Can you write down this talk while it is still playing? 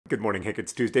Good morning, Hank.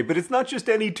 It's Tuesday, but it's not just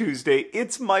any Tuesday,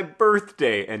 it's my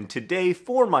birthday, and today,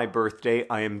 for my birthday,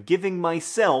 I am giving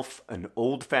myself an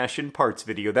old-fashioned parts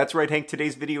video. That's right, Hank,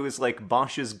 today's video is like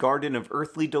Bosch's Garden of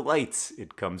Earthly Delights.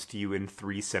 It comes to you in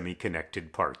 3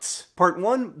 semi-connected parts. Part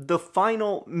 1, the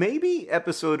final, maybe,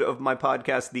 episode of my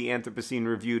podcast, The Anthropocene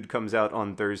Reviewed, comes out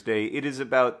on Thursday. It is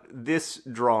about this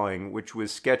drawing, which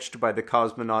was sketched by the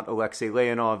cosmonaut Alexei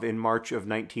Leonov in March of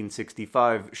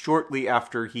 1965, shortly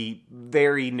after he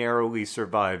very narrowly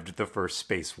survived the first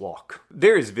spacewalk.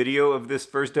 There is video of this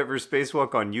first ever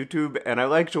spacewalk on YouTube, and I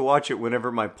like to watch it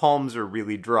whenever my palms are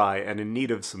really dry and in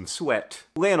need of some sweat.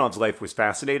 Leonov's life was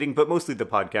fascinating, but mostly the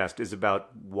podcast is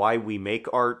about why we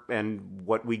make art and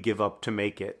what we give up to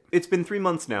make it. It's been 3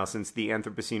 months now since the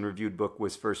Anthropocene Reviewed book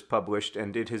was first published,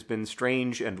 and it has been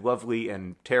strange and lovely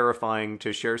and terrifying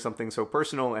to share something so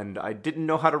personal, and I didn't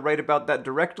know how to write about that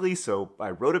directly, so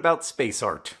I wrote about space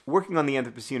art. Working on the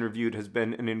Anthropocene Reviewed has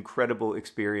been an incredible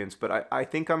experience, but I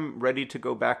think I'm ready to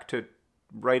go back to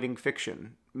writing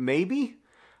fiction. Maybe?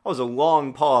 That was a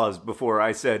long pause before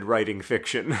I said writing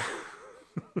fiction.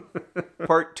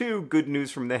 Part 2, good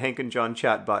news from the Hank and John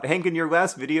chatbot. Hank, in your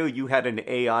last video, you had an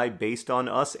AI based on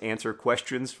us answer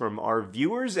questions from our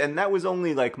viewers, and that was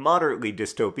only like moderately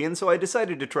dystopian, so I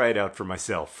decided to try it out for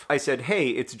myself. I said, hey,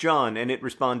 it's John, and it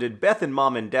responded, Beth and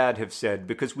Mom and Dad have said,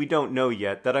 because we don't know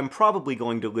yet, that I'm probably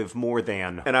going to live more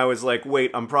than. And I was like,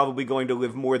 wait, I'm probably going to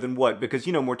live more than what? Because,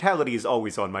 you know, mortality is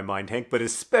always on my mind, Hank, but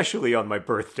especially on my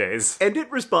birthdays. And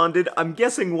it responded, I'm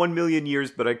guessing 1 million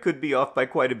years, but I could be off by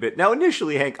quite a bit. Now,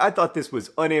 initially, Hank, I thought this was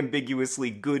unambiguously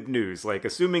good news. Like,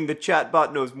 assuming the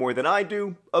chatbot knows more than I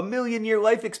do, a 1,000,000-year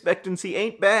life expectancy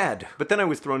ain't bad. But then I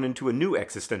was thrown into a new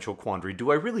existential quandary.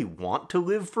 Do I really want to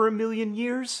live for 1,000,000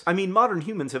 years? I mean, modern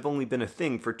humans have only been a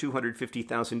thing for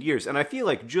 250,000 years, and I feel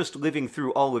like just living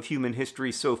through all of human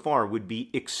history so far would be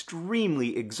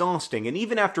extremely exhausting, and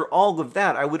even after all of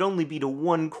that, I would only be to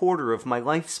 1/4 of my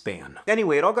lifespan.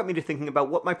 Anyway, it all got me to thinking about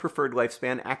what my preferred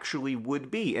lifespan actually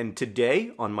would be, and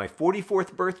today, on my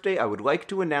 44th birthday, I would like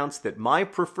to announce that my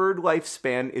preferred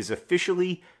lifespan is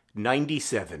officially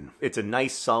 97. It's a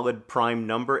nice, solid prime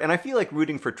number, and I feel like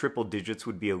rooting for triple digits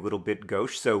would be a little bit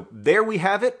gauche, so there we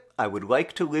have it. I would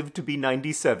like to live to be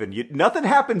 97. Nothing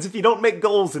happens if you don't make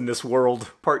goals in this world.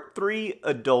 Part 3,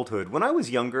 adulthood. When I was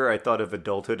younger, I thought of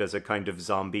adulthood as a kind of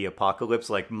zombie apocalypse,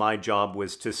 like my job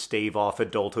was to stave off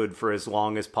adulthood for as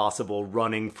long as possible,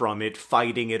 running from it,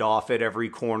 fighting it off at every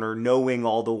corner, knowing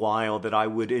all the while that I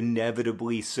would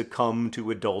inevitably succumb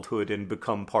to adulthood and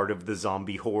become part of the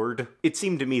zombie horde. It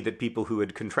seemed to me that people who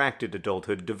had contracted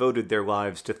adulthood devoted their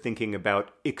lives to thinking about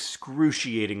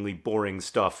excruciatingly boring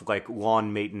stuff like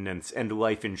lawn maintenance and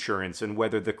life insurance and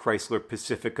whether the Chrysler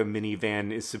Pacifica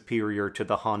minivan is superior to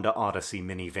the Honda Odyssey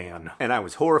minivan. And I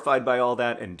was horrified by all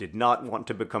that and did not want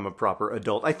to become a proper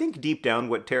adult. I think deep down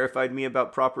what terrified me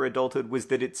about proper adulthood was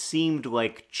that it seemed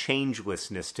like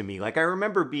changelessness to me. Like, I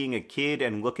remember being a kid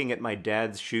and looking at my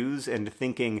dad's shoes and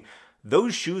thinking,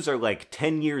 those shoes are like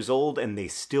 10 years old and they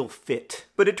still fit.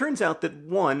 But it turns out that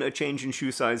 1, a change in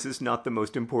shoe size is not the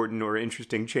most important or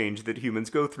interesting change that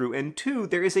humans go through, and 2,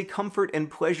 there is a comfort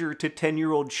and pleasure to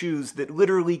 10-year-old shoes that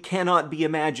literally cannot be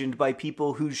imagined by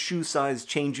people whose shoe size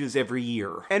changes every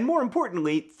year. And more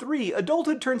importantly, 3,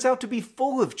 adulthood turns out to be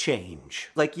full of change.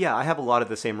 Like, yeah, I have a lot of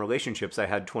the same relationships I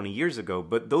had 20 years ago,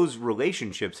 but those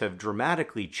relationships have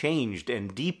dramatically changed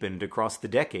and deepened across the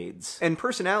decades. And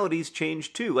personalities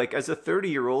change too. Like, as a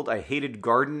 30-year-old, I hated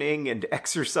gardening and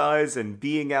exercise and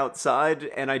being outside,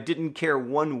 and I didn't care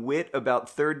one whit about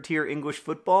third-tier English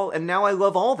football, and now I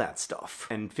love all that stuff.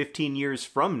 And 15 years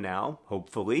from now,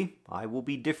 hopefully, I will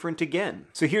be different again.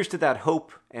 So here's to that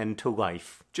hope and to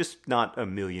life. Just not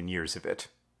 1,000,000 years of it.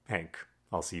 Hank,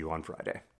 I'll see you on Friday.